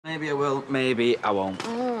Maybe I will, maybe I won't.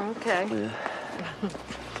 Oh, OK. Yeah. Right,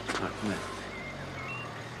 come here.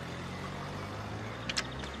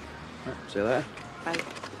 Right, see you later. Bye.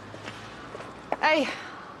 Hey,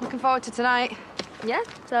 looking forward to tonight. Yeah,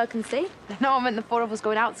 so I can see. No, I meant the four of us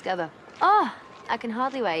going out together. Oh, I can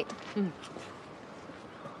hardly wait.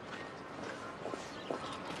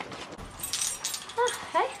 Oh,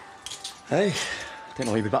 hey. Hey, didn't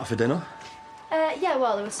know you'd be back for dinner. Yeah,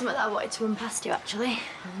 well, there was something that I wanted to run past you, actually.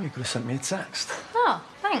 Oh, you could have sent me a text. Oh,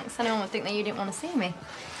 thanks. Anyone would think that you didn't want to see me.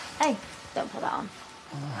 Hey, don't put that on.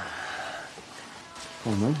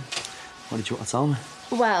 Go on then. What did you want to tell me?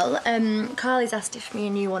 Well, Carly's asked if me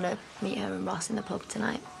and you want to meet her and Ross in the pub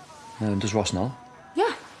tonight. Does Ross know?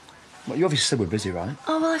 Yeah. Well, you obviously said we're busy, right?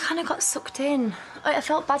 Oh, well, I kind of got sucked in. I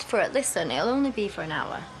felt bad for it. Listen, it'll only be for an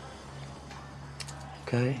hour.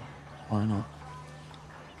 OK, why not?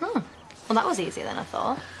 Well, that was easier than I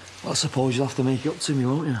thought. Well, I suppose you'll have to make it up to me,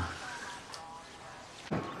 won't you?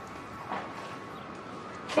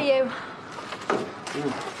 For you.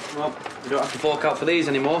 Well, you don't have to fork out for these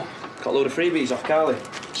anymore. Got a load of freebies off Carly.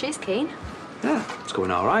 She's keen. Yeah, it's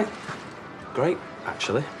going all right. Great,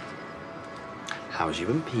 actually. How's you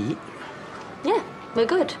and Pete? Yeah, we're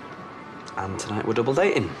good. And tonight we're double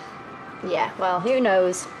dating. Yeah, well, who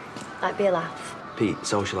knows? Might be a laugh. Pete,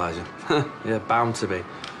 socialising. Yeah, bound to be.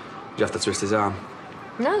 Did you have to twist his arm?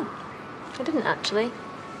 No, I didn't actually.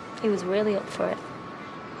 He was really up for it.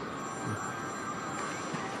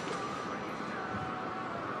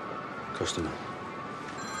 Customer.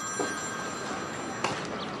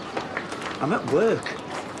 I'm at work.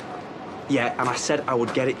 Yeah, and I said I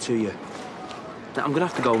would get it to you. Now, I'm gonna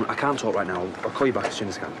have to go. I can't talk right now. I'll call you back as soon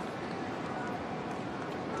as I can.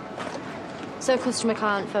 So a customer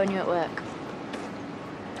can't phone you at work?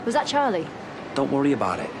 Was that Charlie? Don't worry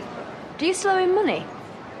about it. Do you still owe him money?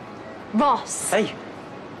 Ross! Hey,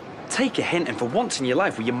 take a hint, and for once in your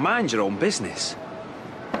life, will you mind your own business?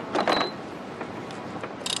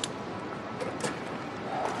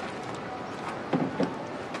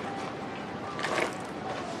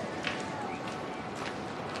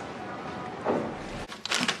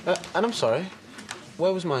 And I'm sorry,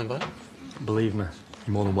 where was my invite? Believe me,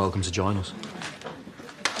 you're more than welcome to join us.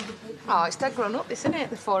 Oh, it's dead grown up, isn't it?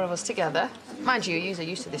 The four of us together. Mind you, you're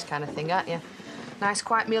used to this kind of thing, aren't you? Nice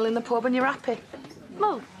quiet meal in the pub and you're happy.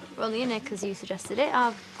 Well, we're only in here because you suggested it.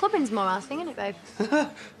 Our clubbing's more our thing, isn't it, babe?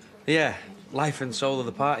 Yeah, life and soul of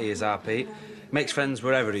the party is our Pete. Makes friends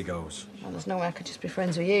wherever he goes. Well, there's no way I could just be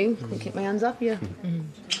friends with you. Couldn't keep my hands off you.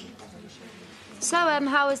 So,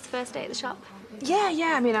 how was the first day at the shop?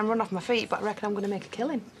 Yeah, I mean, I'm run off my feet, but I reckon I'm going to make a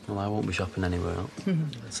killing. Well, I won't be shopping anywhere else.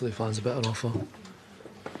 Until he finds a better offer.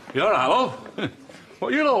 You all right, love?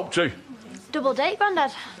 What are you up to? Double date,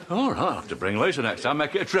 Grandad. All right, I'll have to bring Lisa next time.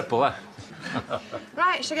 Make it a triple, eh?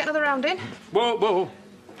 Right, shall I get another round in? Whoa.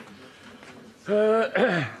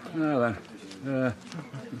 Now then.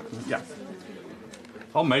 Yeah.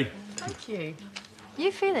 On me. Thank you.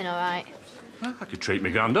 You feeling all right? I could treat me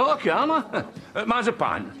granddaughter, can't I? Mine's a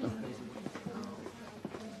pint.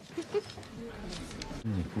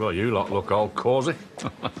 Well, you lot look all cosy.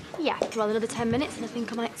 Yeah, well, another 10 minutes and I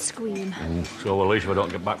think I might scream. So at least if I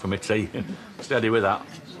don't get back for my tea. Steady with that.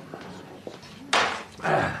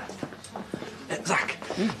 Zach,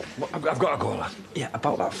 I've got to go, lad. yeah,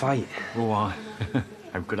 about that fight. Oh, why?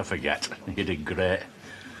 How could I forget? You did great.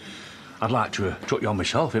 I'd like to have took you on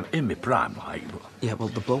myself in my prime, like, but... Yeah, well,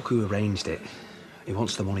 the bloke who arranged it, he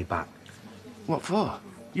wants the money back. What for?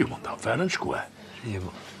 You want that fair and square. Yeah,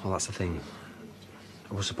 well, that's the thing.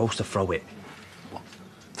 I was supposed to throw it. What?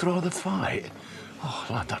 Throw the fight? Oh,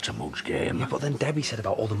 lad, that's a mug's game. Yeah, but then Debbie said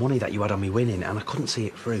about all the money that you had on me winning, and I couldn't see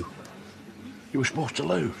it through. You were supposed to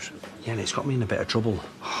lose. Yeah, and it's got me in a bit of trouble.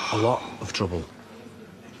 A lot of trouble.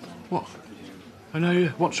 What? And now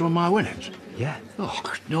you want some of my winnings? Yeah.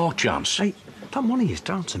 Oh, no chance. Hey, that money is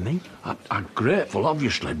down to me. I'm grateful,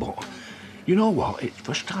 obviously, but you know what? It's the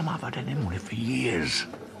first time I've had any money for years.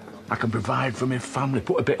 I can provide for my family,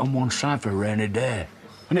 put a bit on one side for a rainy day,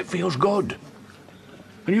 and it feels good.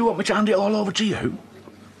 And you want me to hand it all over to you?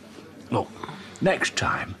 Look, next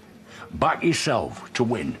time, back yourself to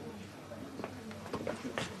win.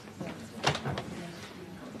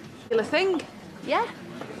 Still a thing? Yeah?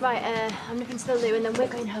 Right, I'm nipping to the loo and then we're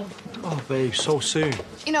going home. Oh, babe, so soon.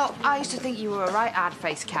 You know, I used to think you were a right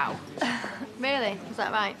hard-faced cow. Really? Is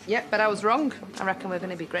that right? Yep, but I was wrong. I reckon we're going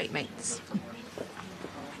to be great mates.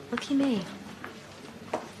 Lucky me.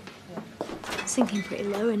 Sinking pretty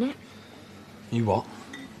low, innit? You what?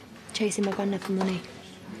 Chasing my granddad for money.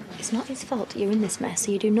 It's not his fault that you're in this mess,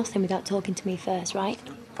 so you do nothing without talking to me first, right?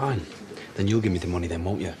 Fine. Then you'll give me the money then,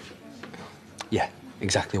 won't you? Yeah.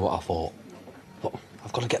 Exactly what I thought. Look,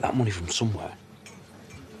 I've got to get that money from somewhere.